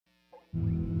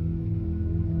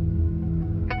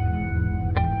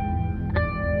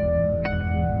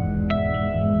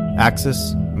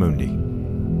Axis Mundi.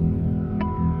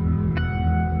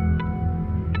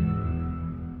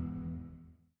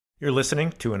 You're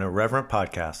listening to an Irreverent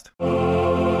podcast.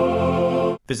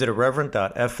 Visit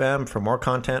irreverent.fm for more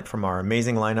content from our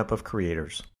amazing lineup of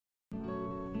creators.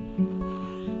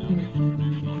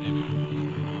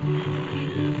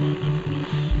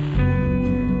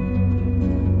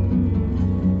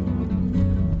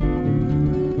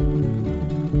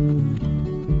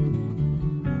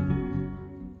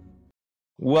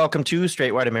 Welcome to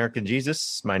Straight White American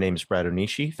Jesus. My name is Brad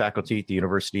Onishi, faculty at the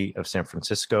University of San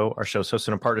Francisco. Our show is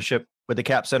hosted in partnership with the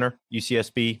Cap Center,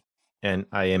 UCSB, and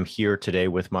I am here today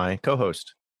with my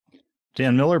co-host,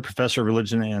 Dan Miller, professor of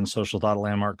religion and social thought at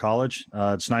Landmark College.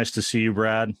 It's nice to see you,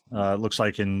 Brad. It looks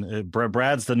like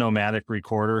Brad's the nomadic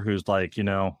recorder who's like,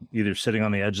 either sitting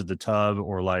on the edge of the tub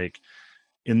or like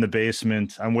in the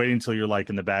basement. I'm waiting until you're like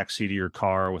in the back seat of your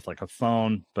car with like a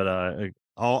phone, but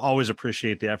I'll always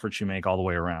appreciate the efforts you make all the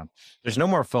way around. There's no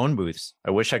more phone booths.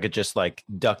 I wish I could just like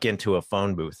duck into a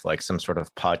phone booth, like some sort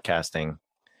of podcasting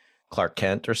Clark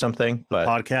Kent or something. But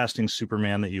podcasting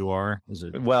Superman that you are, is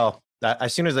it? Well,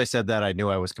 as soon as I said that, I knew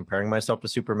I was comparing myself to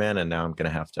Superman, and now I'm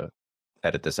going to have to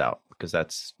edit this out because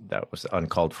that was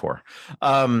uncalled for.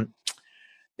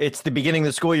 It's the beginning of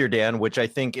the school year, Dan, which I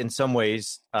think in some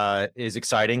ways is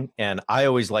exciting. And I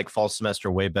always like fall semester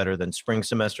way better than spring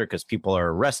semester because people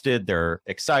are rested. They're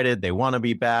excited. They want to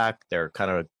be back. They're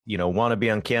kind of, want to be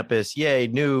on campus. Yay,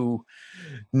 new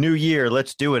year.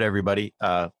 Let's do it, everybody.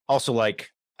 Also, like,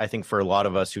 I think for a lot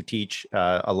of us who teach,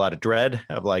 a lot of dread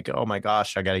of like, oh, my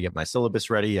gosh, I got to get my syllabus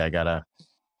ready. I got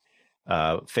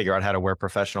to figure out how to wear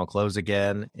professional clothes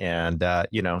again and,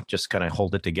 just kind of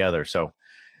hold it together. So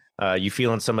you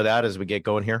feeling some of that as we get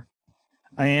going here?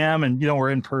 I am. And,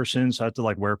 we're in person, so I have to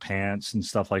like wear pants and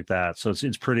stuff like that. So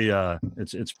it's pretty,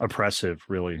 it's oppressive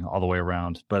really all the way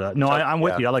around. But no, I'm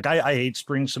with you. I hate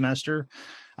spring semester.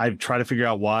 I try to figure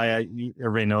out why.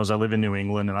 Everybody knows I live in New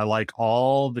England and I like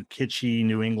all the kitschy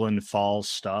New England fall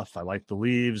stuff. I like the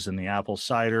leaves and the apple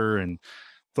cider and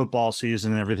football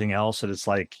season and everything else. And it's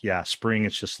like, spring,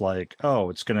 it's just like, oh,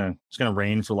 it's gonna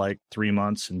rain for like 3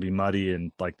 months and be muddy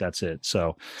and like that's it.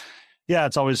 So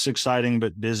it's always exciting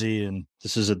but busy. And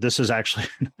this is actually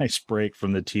a nice break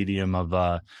from the tedium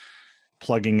of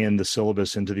plugging in the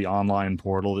syllabus into the online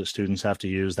portal that students have to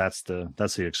use. That's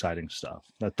the exciting stuff.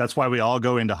 That's why we all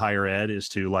go into higher ed, is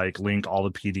to like link all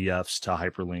the PDFs to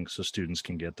hyperlinks so students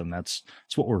can get them. That's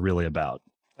what we're really about.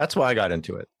 That's why I got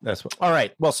into it. All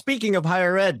right. Well, speaking of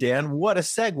higher ed, Dan, what a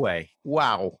segue.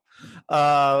 Wow.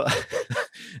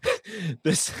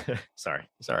 Sorry,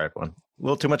 everyone. A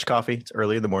little too much coffee. It's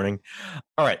early in the morning.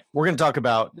 All right. We're going to talk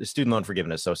about student loan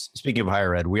forgiveness. So speaking of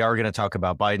higher ed, we are going to talk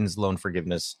about Biden's loan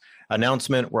forgiveness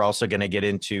announcement. We're also going to get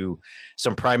into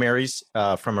some primaries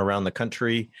from around the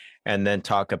country and then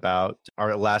talk about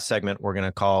our last segment we're going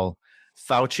to call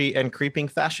Fauci and creeping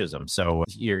fascism. So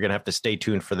you're going to have to stay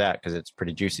tuned for that because it's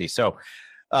pretty juicy. So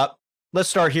let's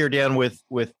start here, Dan, with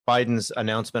Biden's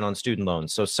announcement on student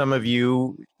loans. So some of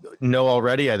you know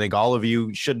already, I think all of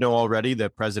you should know already,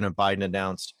 that President Biden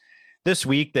announced this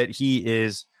week that he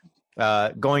is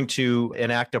going to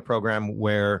enact a program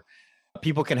where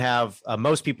people can have,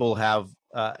 most people have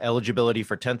eligibility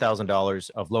for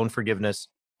 $10,000 of loan forgiveness.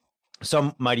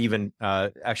 Some might even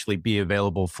actually be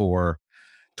available for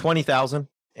 $20,000,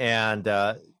 and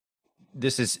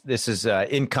this is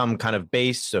income kind of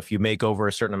based. So if you make over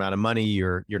a certain amount of money,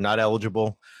 you're not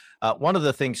eligible. One of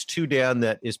the things too, Dan,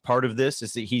 that is part of this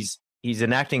is that he's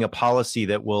enacting a policy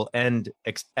that will end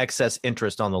excess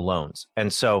interest on the loans.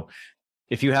 And so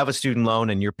if you have a student loan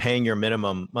and you're paying your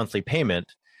minimum monthly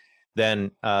payment,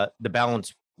 then the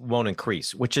balance won't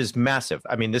increase, which is massive.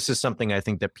 I mean, this is something I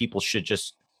think that people should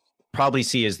just probably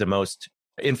see as the most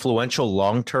influential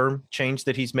long-term change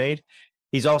that he's made.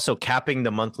 He's also capping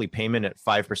the monthly payment at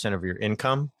 5% of your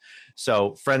income.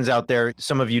 So friends out there,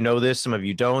 some of you know this, some of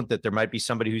you don't, that there might be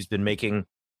somebody who's been making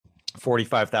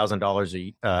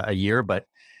 $45,000 a year, but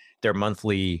their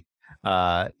monthly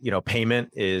payment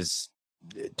is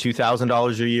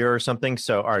 $2,000 a year or something.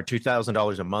 So, or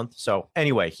 $2,000 a month. So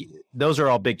anyway, those are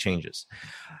all big changes.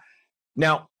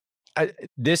 Now,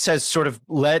 this has sort of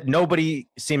led, nobody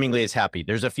seemingly is happy.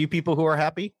 There's a few people who are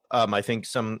happy. I think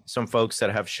some folks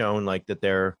that have shown like that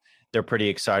they're pretty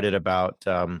excited about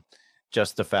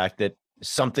just the fact that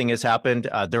something has happened.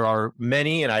 There are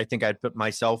many, and I think I'd put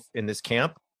myself in this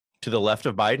camp, to the left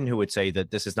of Biden, who would say that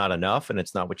this is not enough and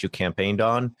it's not what you campaigned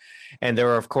on. And there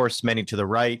are, of course, many to the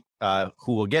right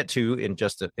who we'll get to in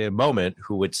just a moment,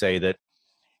 who would say that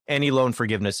any loan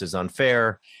forgiveness is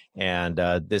unfair and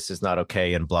this is not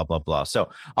okay and blah, blah, blah. So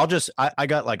I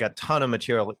got like a ton of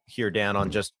material here, Dan,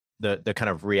 on just the kind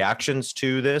of reactions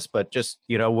to this, but just,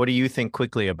 what do you think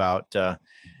quickly about the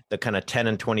kind of $10,000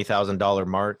 and $20,000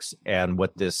 marks and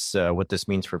what this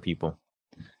means for people?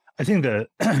 I think that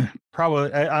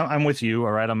probably I'm with you.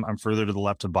 All right. I'm further to the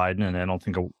left of Biden, and I don't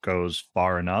think it goes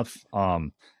far enough.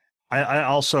 I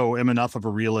also am enough of a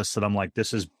realist that I'm like,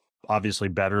 this is obviously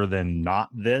better than not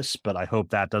this, but I hope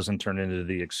that doesn't turn into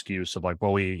the excuse of like,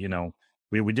 well, we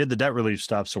did the debt relief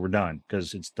stuff, so we're done,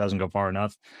 because it doesn't go far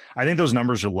enough. I think those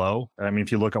numbers are low. I mean,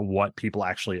 if you look at what people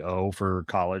actually owe for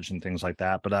college and things like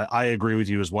that, but I agree with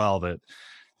you as well that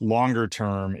longer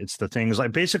term, it's the things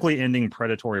like basically ending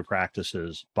predatory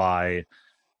practices by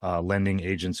lending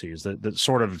agencies that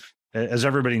sort of, as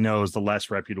everybody knows, the less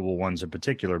reputable ones in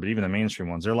particular, but even the mainstream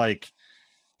ones, they're like,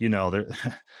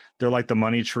 they're like the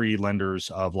money tree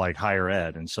lenders of like higher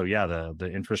ed. And so, yeah,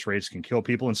 the interest rates can kill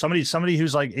people. And somebody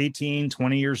who's like 18,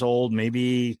 20 years old,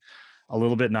 maybe a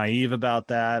little bit naive about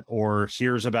that, or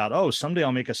hears about, oh, someday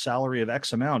I'll make a salary of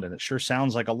X amount, and it sure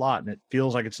sounds like a lot, and it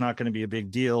feels like it's not going to be a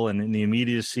big deal. And in the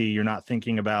immediacy, you're not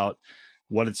thinking about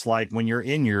what it's like when you're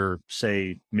in your,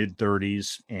 say, mid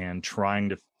 30s and trying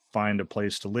to find a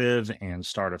place to live and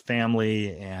start a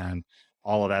family and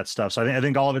all of that stuff. So I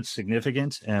think all of it's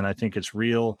significant, and I think it's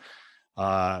real.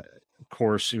 Of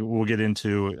course, we'll get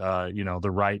into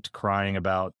the right crying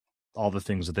about all the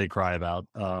things that they cry about.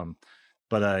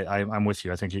 But I'm with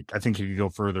you. I think you could go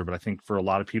further, but I think for a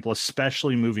lot of people,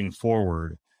 especially moving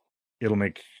forward, it'll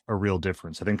make a real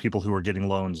difference. I think people who are getting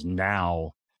loans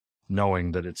now,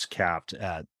 knowing that it's capped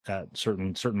at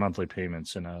certain monthly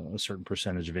payments and a certain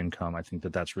percentage of income, I think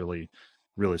that's really,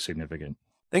 really significant.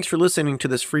 Thanks for listening to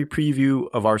this free preview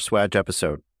of our Swag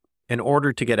episode. In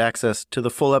order to get access to the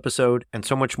full episode and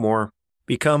so much more,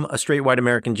 become a Straight White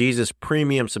American Jesus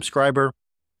premium subscriber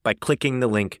by clicking the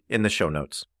link in the show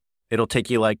notes. It'll take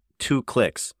you like 2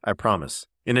 clicks, I promise.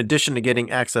 In addition to getting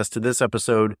access to this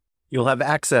episode, you'll have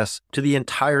access to the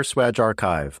entire Swag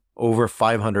archive, over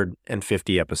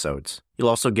 550 episodes. You'll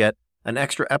also get an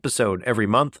extra episode every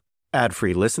month,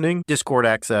 ad-free listening, Discord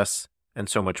access, and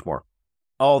so much more.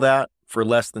 All that for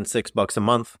less than $6 a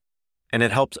month, and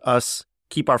it helps us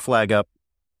keep our flag up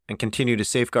and continue to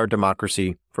safeguard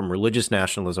democracy from religious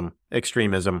nationalism,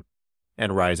 extremism,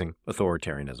 and rising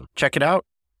authoritarianism. Check it out.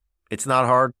 It's not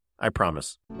hard, I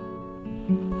promise.